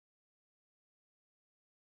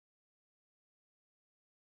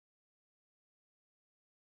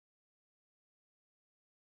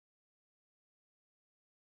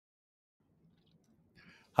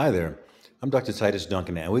Hi there. I'm Dr. Titus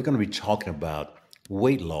Duncan, and we're going to be talking about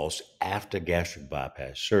weight loss after gastric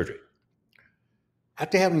bypass surgery.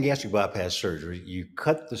 After having gastric bypass surgery, you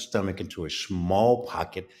cut the stomach into a small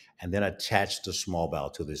pocket and then attach the small bowel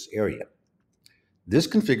to this area. This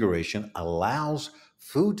configuration allows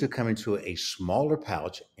food to come into a smaller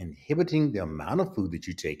pouch, inhibiting the amount of food that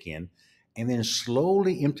you take in, and then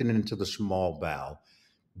slowly emptying it into the small bowel,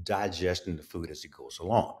 digesting the food as it goes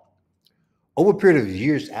along. Over a period of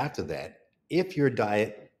years after that, if your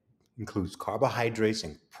diet includes carbohydrates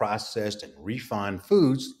and processed and refined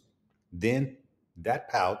foods, then that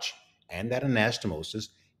pouch and that anastomosis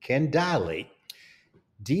can dilate,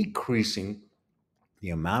 decreasing the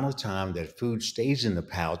amount of time that food stays in the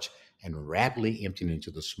pouch and rapidly emptying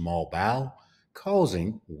into the small bowel,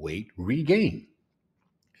 causing weight regain.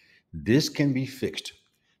 This can be fixed.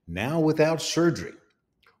 Now, without surgery,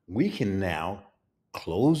 we can now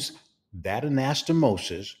close that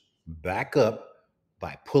anastomosis back up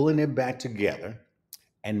by pulling it back together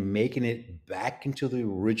and making it back into the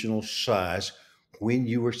original size when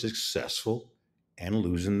you were successful and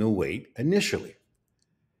losing the weight initially.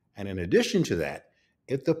 And in addition to that,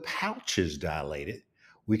 if the pouch is dilated,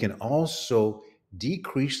 we can also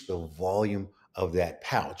decrease the volume of that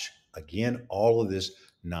pouch. Again, all of this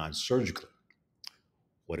non surgically.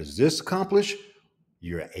 What does this accomplish?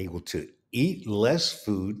 You're able to eat less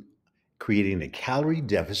food, creating a calorie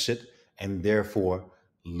deficit and therefore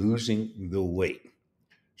losing the weight.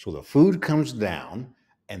 So the food comes down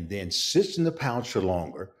and then sits in the pouch for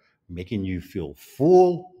longer, making you feel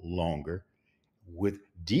full longer. With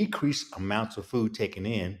decreased amounts of food taken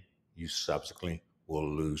in, you subsequently will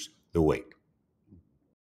lose the weight.